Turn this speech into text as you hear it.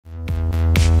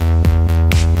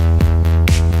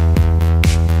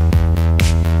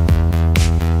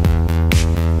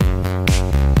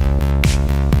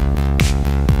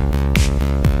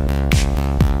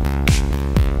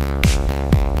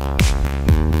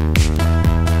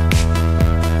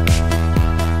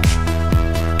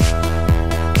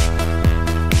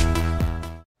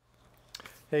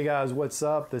Hey guys, what's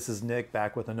up? This is Nick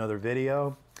back with another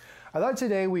video. I thought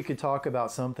today we could talk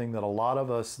about something that a lot of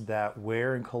us that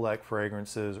wear and collect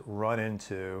fragrances run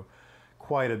into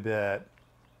quite a bit,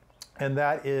 and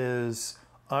that is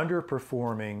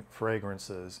underperforming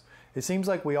fragrances. It seems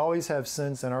like we always have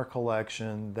scents in our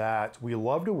collection that we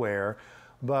love to wear,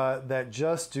 but that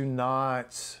just do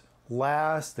not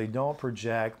last. They don't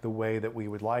project the way that we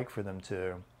would like for them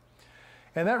to.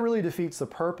 And that really defeats the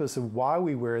purpose of why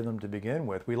we wear them to begin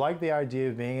with. We like the idea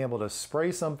of being able to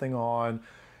spray something on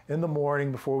in the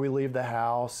morning before we leave the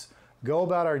house, go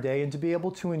about our day, and to be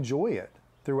able to enjoy it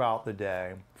throughout the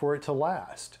day, for it to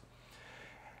last.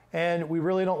 And we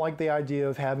really don't like the idea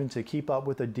of having to keep up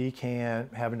with a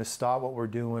decant, having to stop what we're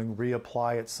doing,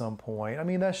 reapply at some point. I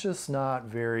mean, that's just not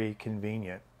very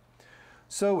convenient.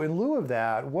 So in lieu of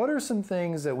that, what are some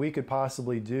things that we could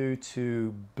possibly do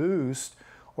to boost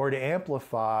or to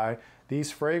amplify these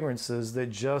fragrances that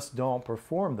just don't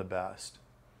perform the best?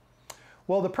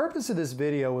 Well, the purpose of this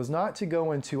video was not to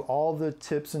go into all the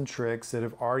tips and tricks that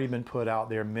have already been put out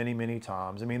there many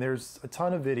times. I mean, there's a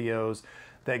ton of videos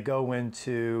that go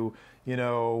into,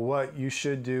 what you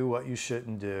should do, what you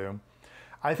shouldn't do.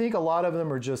 I think a lot of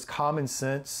them are just common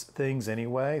sense things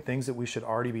anyway, things that we should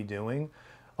already be doing.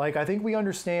 Like, I think we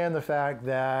understand the fact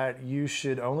that you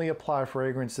should only apply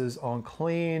fragrances on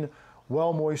clean,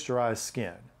 well-moisturized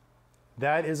skin.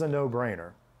 That is a no-brainer.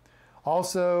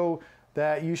 Also,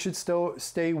 that you should still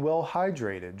stay well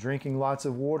hydrated, drinking lots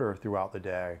of water throughout the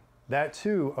day. That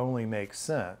too only makes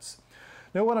sense.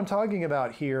 Now, what I'm talking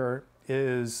about here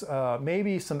is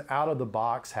maybe some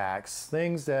out-of-the-box hacks,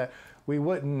 things that we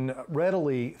wouldn't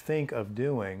readily think of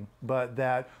doing, but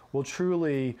that will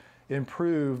truly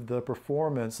improve the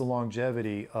performance, the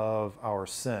longevity of our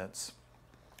scents.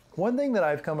 One thing that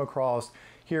I've come across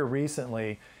here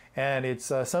recently, and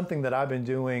it's something that I've been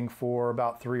doing for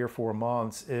about 3 or 4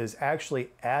 months, is actually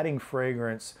adding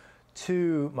fragrance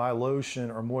to my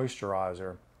lotion or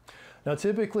moisturizer. Now,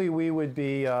 typically we would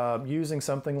be using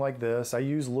something like this. I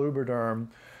use Lubriderm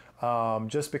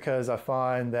just because I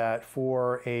find that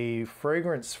for a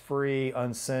fragrance-free,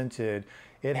 unscented,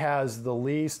 it has the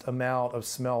least amount of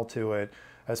smell to it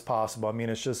as possible. I mean,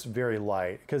 it's just very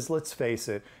light, because let's face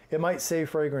it, it might say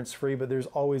fragrance free, but there's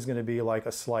always going to be like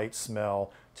a slight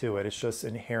smell to it. It's just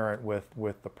inherent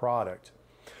with the product.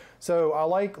 So I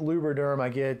like Lubriderm. I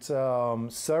get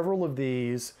several of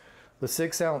these, the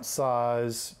 6-ounce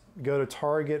size. Go to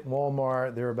Target,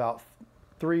 Walmart, they're about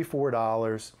 $3,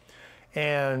 $4.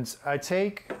 And I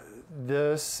take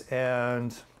this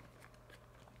and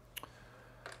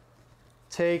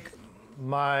take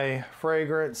my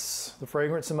fragrance, the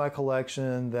fragrance in my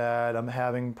collection that I'm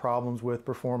having problems with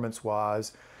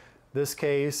performance-wise. This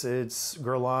case, it's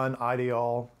Guerlain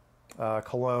Ideal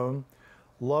Cologne.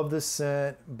 Love this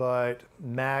scent, but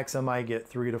max I might get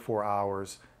 3 to 4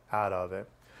 hours out of it.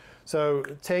 So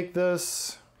take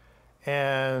this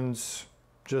and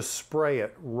just spray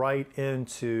it right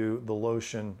into the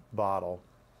lotion bottle.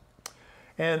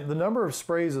 And the number of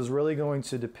sprays is really going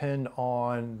to depend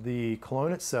on the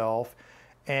cologne itself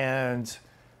and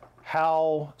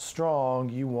how strong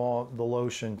you want the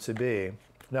lotion to be.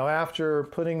 Now, after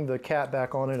putting the cap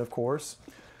back on it, of course,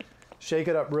 shake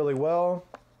it up really well,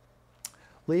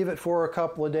 leave it for a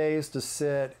couple of days to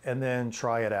sit, and then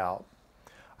try it out.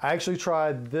 I actually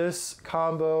tried this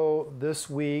combo this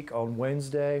week on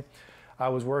Wednesday. I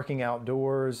was working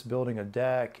outdoors, building a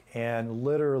deck, and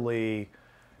literally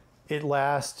it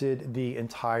lasted the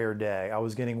entire day. I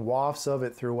was getting wafts of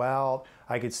it throughout.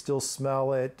 I could still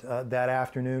smell it that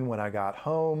afternoon when I got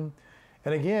home.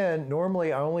 And again,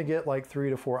 normally I only get like 3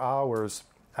 to 4 hours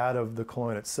out of the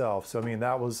cologne itself. So I mean,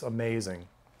 that was amazing.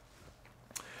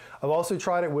 I've also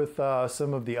tried it with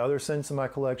some of the other scents in my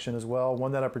collection as well.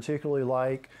 One that I particularly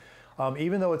like,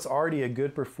 even though it's already a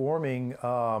good performing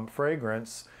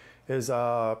fragrance, is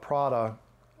Prada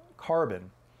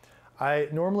Carbon. I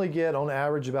normally get on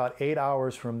average about 8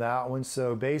 hours from that one.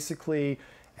 So basically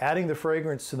adding the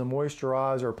fragrance to the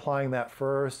moisturizer, applying that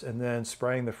first, and then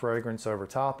spraying the fragrance over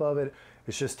top of it.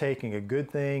 It's just taking a good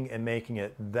thing and making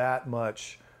it that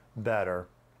much better.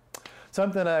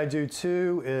 Something I do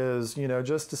too is,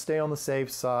 just to stay on the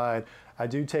safe side, I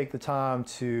do take the time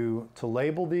to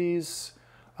label these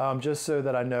just so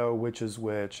that I know which is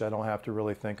which. I don't have to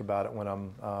really think about it when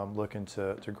I'm looking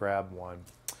to grab one.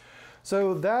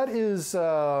 So that is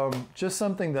just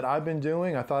something that I've been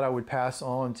doing. I thought I would pass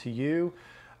on to you.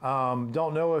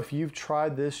 Don't know if you've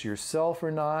tried this yourself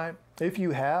or not. If you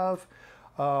have,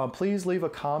 please leave a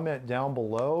comment down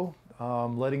below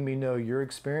letting me know your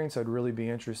experience. I'd really be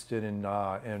interested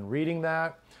in reading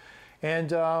that.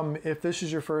 And if this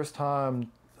is your first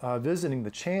time visiting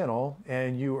the channel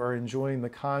and you are enjoying the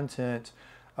content,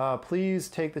 please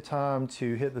take the time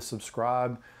to hit the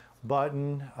subscribe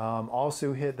button.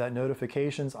 Also hit that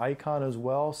notifications icon as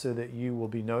well so that you will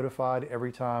be notified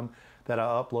every time that I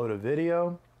upload a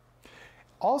video.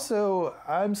 Also,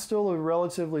 I'm still a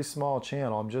relatively small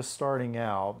channel. I'm just starting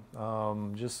out,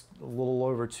 just a little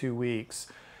over 2 weeks.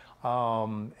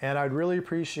 And I'd really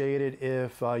appreciate it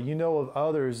if you know of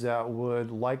others that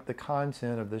would like the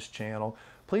content of this channel.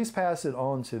 Please pass it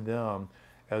on to them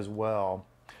as well.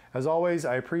 As always,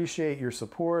 I appreciate your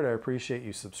support. I appreciate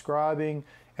you subscribing.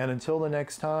 And until the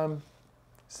next time,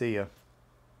 see ya.